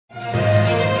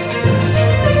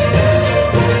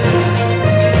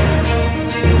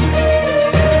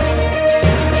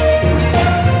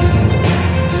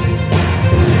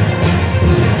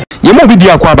You mo be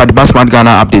akwa about the Basman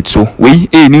Ghana update so we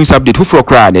a news update who for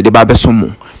cry the ba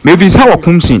besomo Mavis Hawa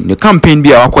Koomson the campaign bi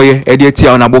akoye e de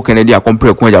tia na bo Kennedy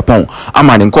akompre ko Japan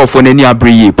ama ne nkofo na ni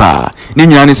abreye pa ni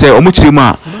nyina ne se omo chire mu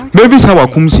a Mavis Hawa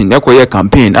Koomson ekoye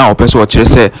campaign a opeso o chire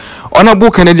se ona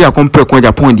bo Kennedy akompre ko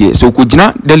Japan de so ko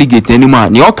gina delegate ni ma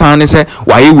ne o kan ne se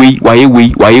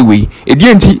waye edi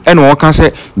enti e no o kan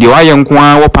se de waye nko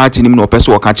a wo party ni no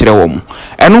opeso o ka chire wo mu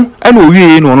eno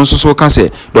owie no no so ka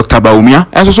se Dr. Baumia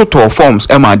enso so to forms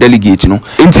e ma delegate no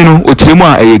enti no o chire mu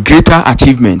a e greater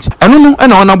achievement eno no e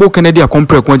na ona bo Kennedy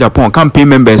akompre ko Japan campaign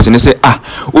members ne se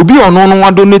obi ono no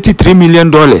wa donate $3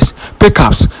 million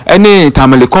pickups any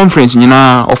family conference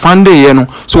nyina ofande ye no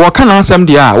so wo kana asem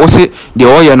de a wo se de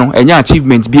oye no enya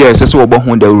achievement bi e se so obo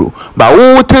ho dawro ba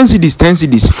wo 10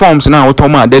 cedis forms na wo to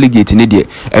ma delegate ne de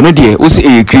eno de wo se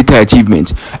a greater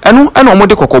achievement eno omo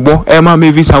de kokobo e ma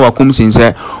Mavis Hawa Koomson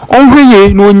se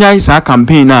onhweye no nyai sa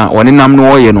campaign na woni nam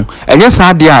no oye no enye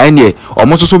sa de a ene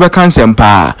omo so be cancel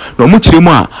pa no mu kire mu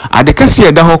a ade kase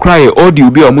e da ho kra ye audio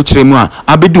bi omo kire mu a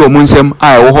abedi omo nsem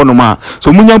a e wo ho no ma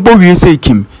so munya bo wie se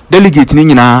kim delegate ni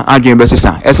nyina adwen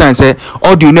besesa esan se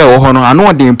audio na e wo ho no ano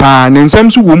odin pa ne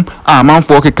nsem so wom a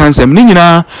manfo ke cancel ni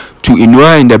nyina to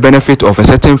inure in the benefit of a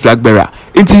certain flag bearer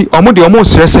inti omo de omo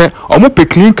stress omo pe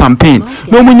clean campaign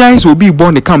no munya is obi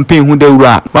born the campaign hu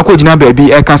dawura mako gina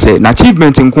baabi e ka se na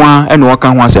achievement nko a e no ka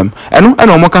ho asem eno e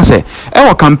no omo ka se e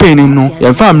wo campaign nim no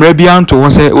ye fa mra bia nto ho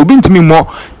se obi ntimi mo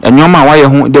enyoma waye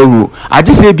ho dawuro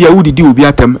age se bia wudidi obi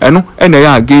atem eno e na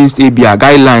ya against a bia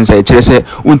guidelines e kire se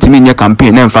untimi nye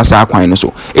campaign na mfa sa akwan no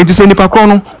so enti se nipa kro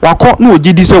no wakọ na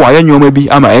ogidi se waye nyoma bi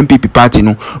ama MPP party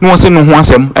no no se no ho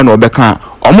asem e na obeka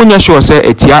omunya sure say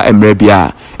etia emre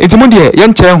bia entimu de ye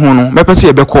nkyere ho no mepese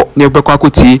ye beko ne beko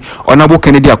akoti onabo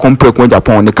Kennedy akompre ko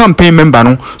Japan ne campaign member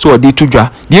no so odi tudwa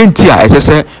de ntia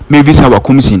esese Mavis Hawa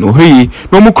Koomson oheyi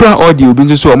no mukura audio bi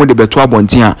nso omo de beto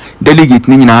abonten a delegate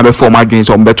ni nyina be form adwen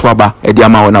so omo beto aba e de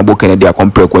ama onabo Kennedy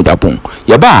akompre ko Japan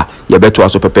ye ba ye beto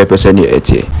aso pepepe se ne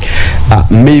etie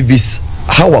Mavis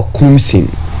Hawa Koomson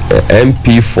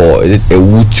MP for a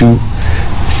Wutu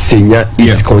Senior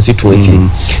East constituency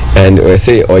and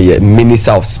say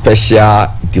Minister of Special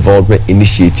Development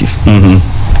Initiative.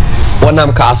 One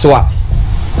am kaswa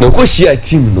no ko share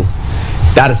team no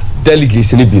that is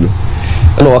delegates ni bi no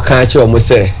and what can I almost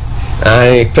say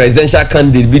presidential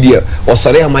candidate be there or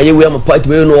sorry amaye we am party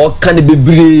we no can be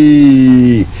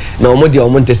bebre na omo de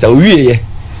omo ntesa wie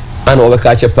and we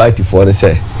catch a party for the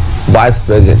say vice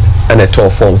president and a tour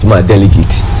forms my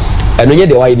delegate and onye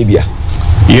de why ni bia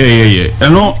yeah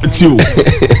and no too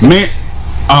me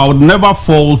I would never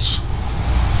fault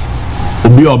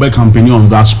obi obe campaign on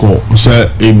that score say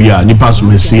ebia ni pass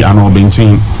mercy and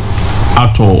obentin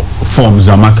ato forms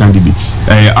ama candidates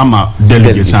ama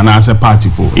delegates and as a party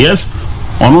for yes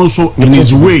and also in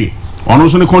his way and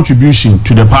also the contribution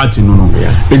to the party no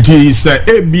it is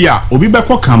ebia obi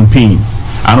beko campaign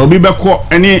and obi beko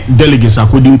any delegates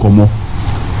akodi nkomo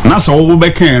na so obi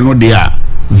beka no there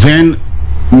then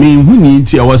me huni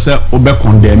nti I was obe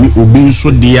condemn obi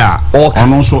so there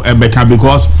and also ebeka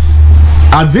because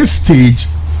at this stage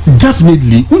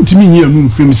definitely untimi nye anu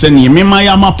mfim se ne me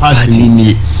mayama party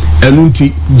ni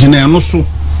enunti gina no so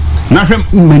na hwem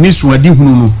manisu adi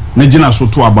hunu no na gina so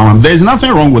to abam there is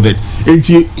nothing wrong with it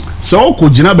enti se okọ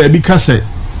gina ba bi ka se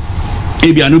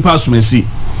ebi anu pa sumesi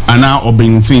ana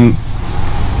obentin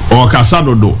o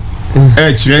kasadodo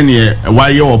kire ne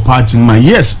waye o party ma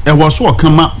yes e was so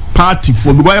kama party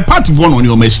for because a party for no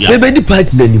omashia be di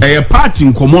party nani a party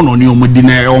nkomo no ne omudi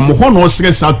na omo ho no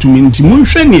stress atumi nti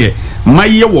munhwe ne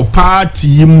maye wo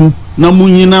party mu na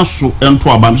munyina so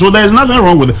ento abam so there is nothing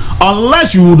wrong with it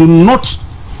unless you do not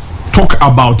talk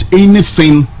about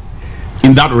anything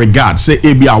in that regard say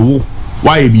ebi awo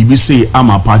why ebi say am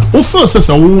a party o feel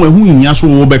say wo hu nya so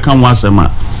wo be kan wasema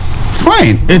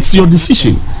fine it's your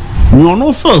decision you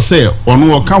no feel say ono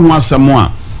wo kan wasema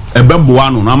a ebeboa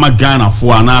no na ma Ghana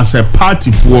for na say party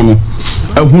for no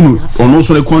ehunu on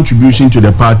also the contribution to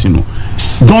the party no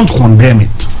don't condemn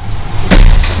it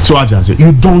so I just say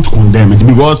you don't condemn it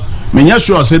because menya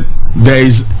sure said there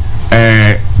is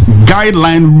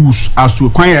guideline rules as to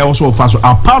kwanya also fast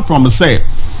apart from say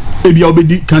ebi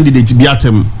obedi candidate bi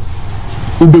atem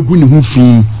ubegu ni hu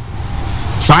fin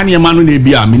sani emanu na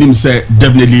ebi a minim say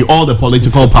definitely all the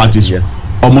political parties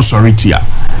almost sorry tia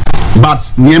but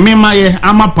niemaye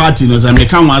ama party no say me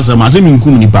kan wasem ase me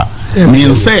nkum nipa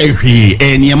me say hwe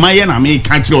niemaye na me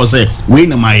ka kire o say we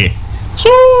na maye so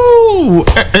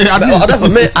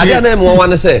ade na me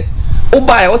wan say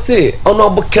obai o say ono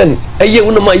oboken eye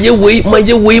wona maye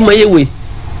we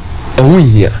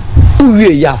ehun hia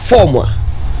uwie ya form a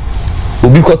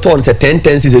obi ko ton say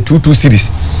 10 is a 22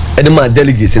 series and the man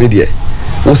delegates in the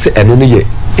was a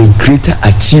greater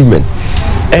achievement.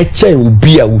 Eche will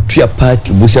be a Utria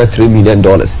party, Busha $3 million.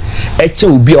 Eche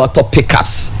will be our top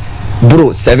pickups,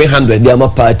 bro, 700 Yama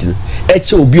party.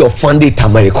 Eche will be a funded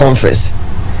Tamari conference.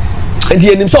 And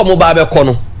the enemy saw mobile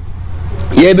corner.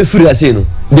 Ye be free as you,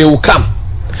 they will come.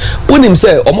 When him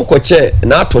say, Omokoche,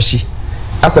 Natoshi,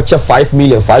 I could check 5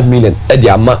 million at the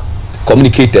Ama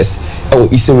communicators. Oh,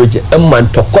 Eastern region, a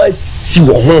man to call see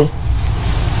one.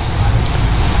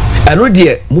 I know,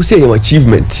 dear, Musa, your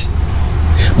achievement.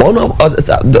 But no,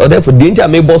 therefore, the entire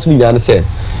may boss me and say,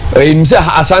 him say,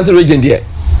 Ashanti region, dear,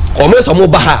 or Miss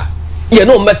Omobaha, you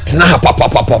know, met na pop.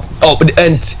 Oh, but the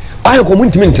end, I am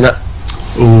coming to Mintina.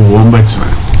 Oh, one better.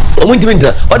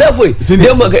 Or therefore,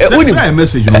 a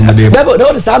message on the day.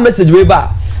 That is our message way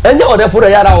back. And now, therefore, I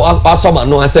had someone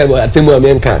no, I said, well, I think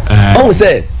we can. Oh,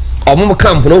 say, or Mama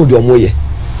Camp, no, do moye.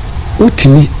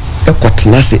 Utimi, a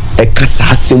quatinasi, a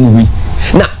cassasim we.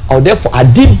 Now, or therefore, I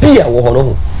did be a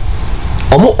woman.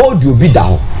 Omo audio be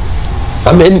down.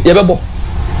 I mean, yebebo,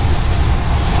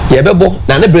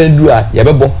 nane brandua,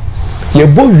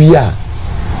 yebo we are,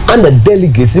 and the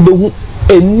delegates,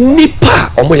 a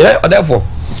nipa, or therefore,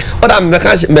 but I'm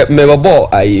memorable.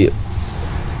 I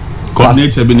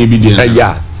coordinator Benedict.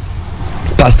 Yeah,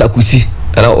 Pastor Kusi,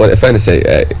 and I friend say,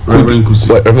 Reverend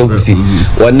Kusi,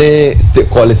 one day,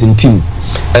 callers in team,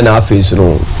 and our face, you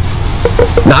know,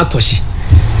 Natoshi.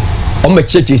 On my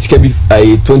church is kept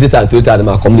 20,000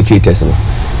 my communicators.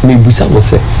 Me busa was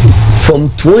say from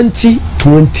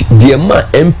 2020 the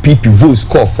MPP votes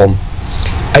call from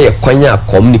kwanya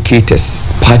communicators,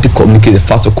 party communicators,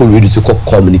 fast radio to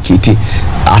communicating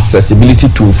accessibility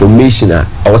to information.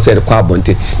 I was said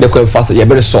the they call fast you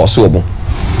better source obo.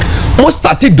 Most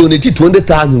started donating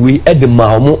 20,000 we at the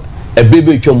mamo a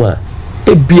baby choma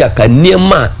e bia ka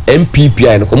niema MPP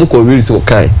and come radio so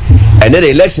kind and then the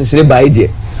elections by there.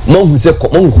 Mom say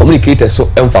communicators so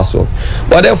emphasis.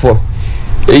 But therefore,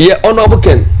 ye honorable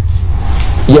Ken,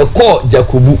 ye call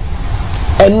Jacobu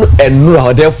and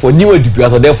no therefore new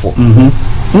educator therefore.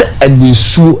 Na and you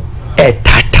sue a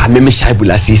tata meme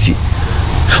shaibula sisi.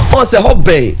 On se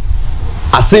hobby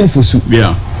a sinful soup.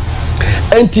 Yeah.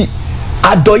 Anti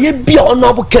adoye be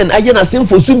honorable Ken ayen a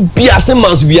sinful soup be a same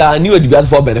be a new educator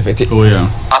for benefit. Oh yeah.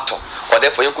 Ato. Or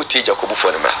therefore you could teach Jacobu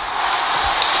for them.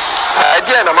 I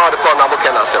didn't know the corner of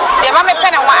Ken. The mamma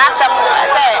pen and one answer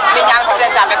say, the young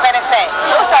students have a pen say,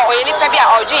 so we need maybe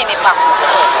our dream in pap.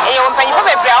 You will pay for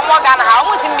a brown more than how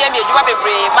much in maybe you have a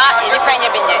brave man in the penny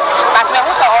binnet. But my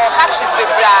house or hatches be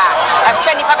bra, a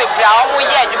fanny puppy brown, we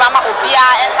yet, you mamma Obia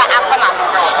and San Apana.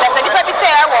 There's a different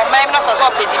say, or my not so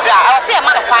pretty bra. I will say a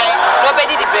man of fine,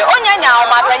 nobody did break. Onya now,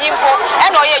 my penny,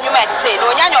 and all you might say,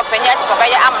 no, your penny is over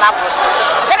your amnapos.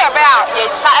 Say about ye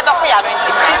cyber for your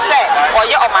please say, or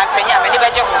you on my penny.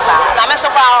 Na me so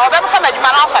kwa obe fa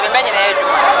maduma na ofa me menye na edu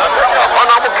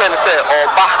ona mo ken say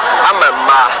oba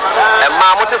amemma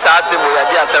emma mo te sa asemu ya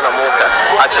dia se na mo ka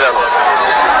a kire no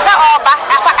sa oba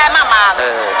afa emma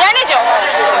ya ni je ho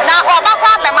na oba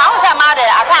kwa be ma unsa ma de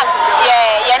at times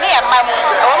ye ni emma mu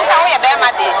unsa wo ye be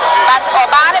ma de but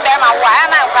oba ne be ma wo ya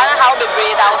na kwa na how be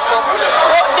breed also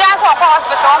dia so kwa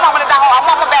hospital mo mo da ho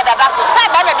mo be da so say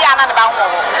be be bia na ne ba ho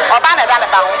oba na da ne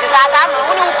ba ho ti sa ta no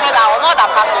unu ukunu da no da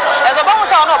paso ezo bo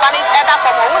so no ba ni eda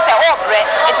from wo say o bre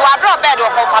it wa draw bed o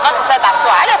ko not to say that so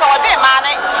I just want to man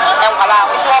en kwala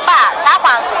it wa ba sa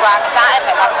kwan so kwa sa e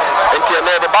pe paso enti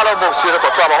na the ballot box you ko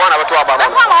to aba ho na to aba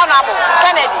that's why ho na abo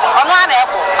Kennedy ono ana e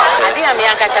ko adi na mi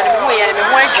anka sa me hu ye me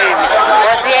hu adwiri mi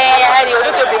was ye ya ri o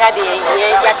to bi ha de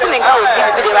ya ti me nka o TV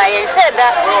so de ba ye sheda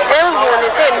e hu ne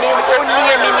say mi oni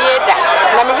ye mi ni eda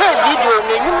na me hu video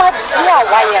no nyuma dia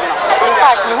wa ye no in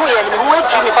fact me hu ye me hu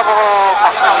adwiri mi papa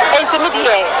enti mi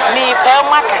de mi pe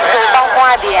maka so ba ho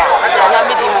ade a na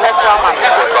mi di neto ama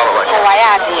o wa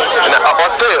ya ade na abo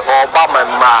say oba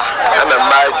mama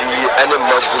di ene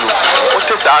magulu o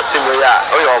te sa asemu ya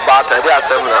o yo ba ta de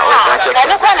asemu na o ka check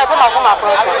ene kwa na to ma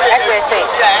process e say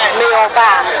me oba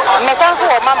me san so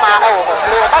mama o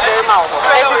me oba be ma o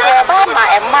e ti so oba ma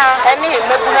ema ene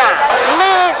magulu a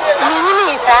me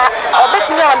ni sa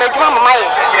obeti ya na adwuma mama ye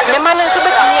me ma no so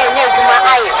beti ya nya adwuma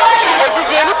aye e ti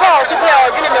de ni pa o ti say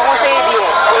o dwene me ho say die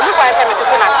eni kwa say me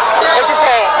toto na e ti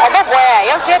say oba boya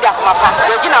ya so dia kuma pa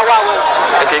o gina wa wa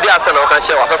e ti dia say na o ka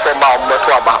che wa fefo ma o mo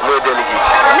to aba mo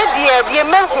delegate me die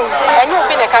mehu enye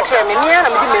obi na ka che me mia na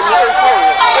me di me mi eku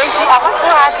e ti afofo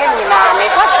aka nyina me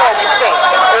ka che o say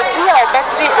obi a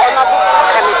obeti ona bu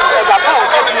Kennedy Agyapong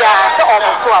so bia say o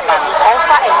mo to aba on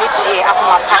fa enye tie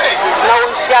akuma pa na o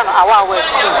nhia no awa wa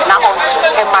tu na on tu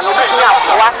e ma no bitumi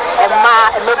afa e ma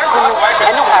emekunu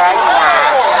ene kwara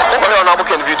nyina o na bu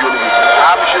ken video ni bi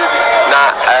am sure bi na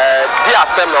di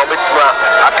asem na obetuma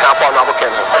aka for na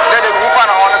aboken ne de hu fa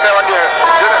na on say won de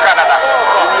jeno Canada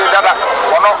ni dada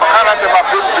ono kana se ma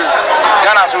pepe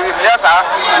Ghana so yes ah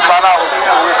ibana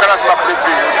we kana se ma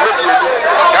pepe we di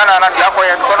Ghana na dia ko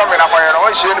ye economy na ko ye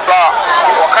no she ni ba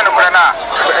o kana ko na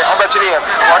o ba chiri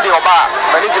on de oba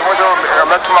mani de ho so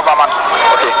metuma ba man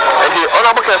okay enti ono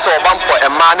aboken so obam for a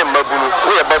man in mabunu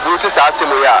we e baburu ti sa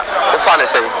asemu ya o fa na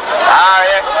say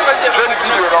ye jeni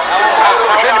video no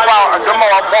jeni pa adoma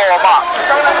wa bo wa ma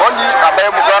oni abaye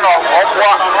mu gana o bo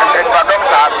en badom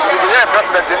sa bi be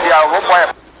president India o bo ya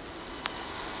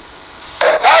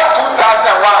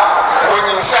 2001 when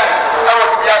you said I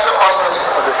will be as a hospital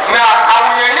now I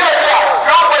will hear you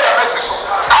go by the message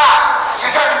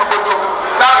sit down in the book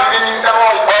now we need some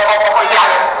more ya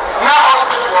now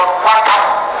hospital one time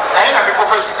and you be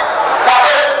professor but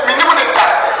minimum the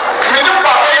time minimum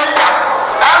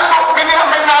so many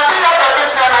Nigeria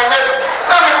babies and Nigeria.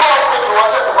 Let me go hospital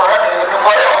once for him. Me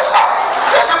call it once.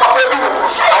 Let's see what we do.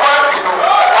 I want to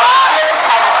know.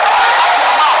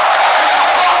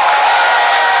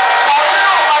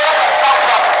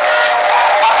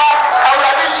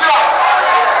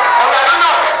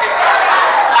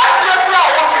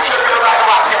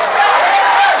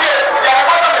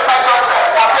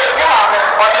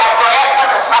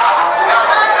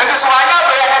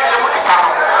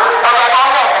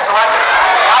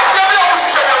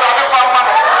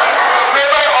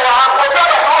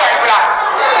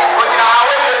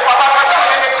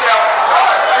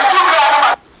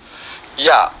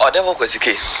 yeah, or devil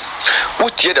kwesike. Who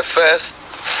hear the first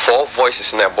 4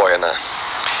 voices in a boy na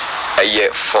a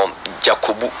year from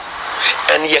Jacobu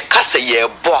and ye kasa ye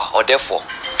boy or therefore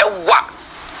a wa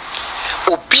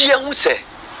obia who say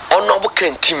honorable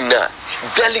can team na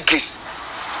delegates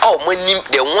oh many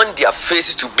they want their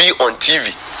faces to be on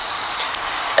TV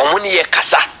or money ye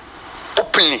kasa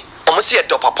openly almost see a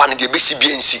top upon the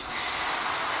BCBNC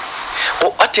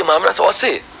oh atimamra so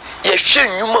say ye hwe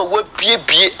nyuma wa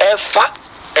bie efa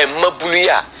emabunu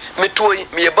ya metoi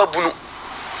me babunu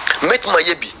metuma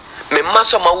ye bi me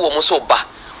maso ma wo mo so ba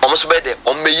omo so be de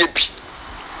o meye bi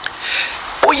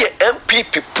oye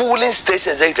MPP polling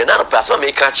station executive na no plasma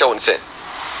me ka che won se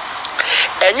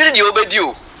enwene de obedi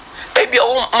o ebi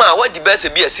o ma wa di best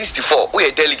bi 64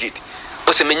 oye delegate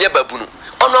o se menye babunu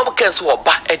ono obo ken so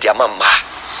oba e de amama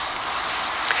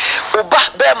oba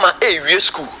be ma ewie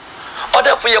school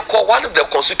other for your call one of the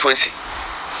constituency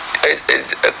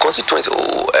constituency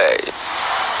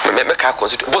me ka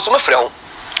constituency but so me frɛ ho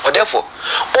or therefore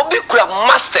obi kura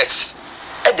masters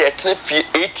e de etne fie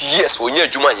 8 years onya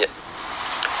adwuma nye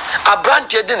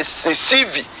abrantie de ne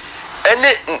CV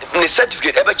ene ne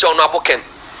certificate e be che ono aboken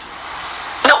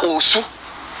na osu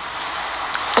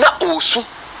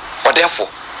or therefore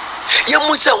ye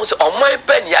musa wo se oman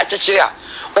pen ya kyekere a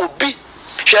obi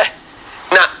hwe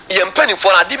na yempani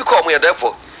for na dibi ko mo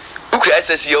therefore ukura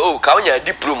SSC o ka onya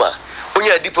diploma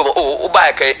o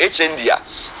ba ka HND a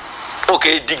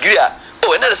okay degree a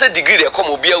o na say degree dey come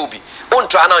obi a obi on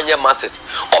try na onye masters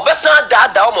obesan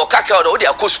da o mo kaka o dey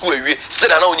akọ school awie still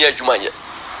na onye adwuma nye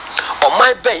o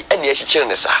my bay ene ye kyekere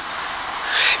ne sa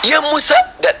ye musa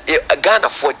that Ghana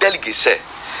for delegate say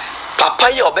papa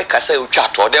ye obeka say o twa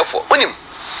to therefore onim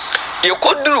ye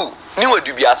koduru ni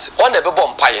wadubiase o na be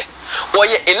bom paye wo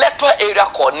ye electoral area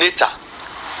coordinator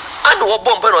and wo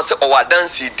bom pe no say o wa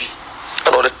dance di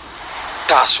and o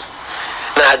taso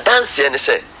na dance ne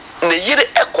say na yire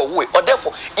ekowe or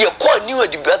therefore ye call new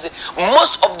wadubiase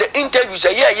most of the interviews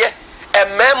ye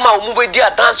emema omu be dia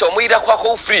dance omu yire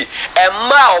akwa free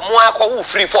emma omu akwa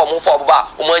free for omu for ba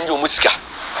omu anje omu sika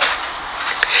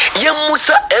ye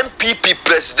musa MPP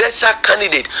presidential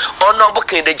candidate honorable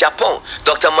Ken Agyapong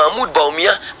Dr. Mahmoud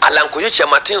Baumia Alankoyo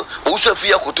Chematin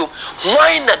Ousofia Kutu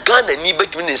why na Ghana ni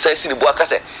betimi ne nsan sini bo aka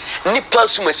se nipa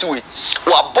sumasi we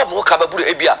wa bob ho kababuru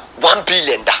ebia 1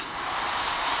 billion da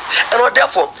and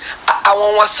therefore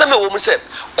awon waseme wo mu se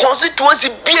constituency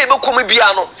bia be komi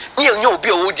bia no ne nya obi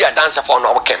a odi adanse fa no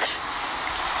aboken no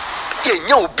ye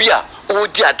nya obi a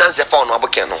odi adanse fa no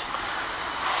aboken no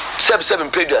 77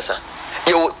 producer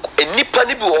yo enipa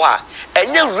ni bi wo ha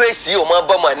enye race yo ma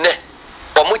ba ma ne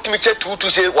o motimi che 22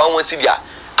 say 11 si dia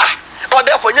or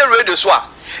therefore nye radio so a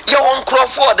ye won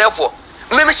crofo therefore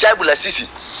me chai bula sisi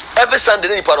every Sunday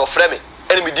ni part of frame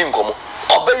ene me di nkomo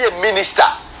obeye minister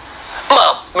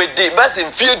ma me di best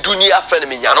in fear dunia friend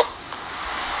me nya no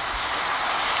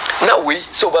na we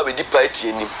so ba be di party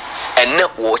enim ene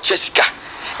wo chesika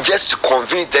just to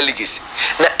convince delegates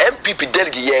na MPP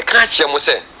delegate ye ka che mo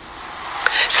say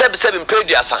 77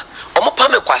 producer omo pa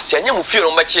me kwase anya mu fie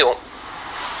no mache ho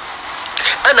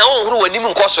ana won huru wani mu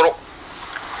nkosoro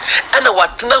ana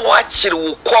watena wa akire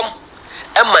wo kom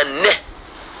ɛma ne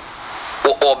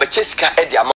o beche sika e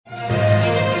dia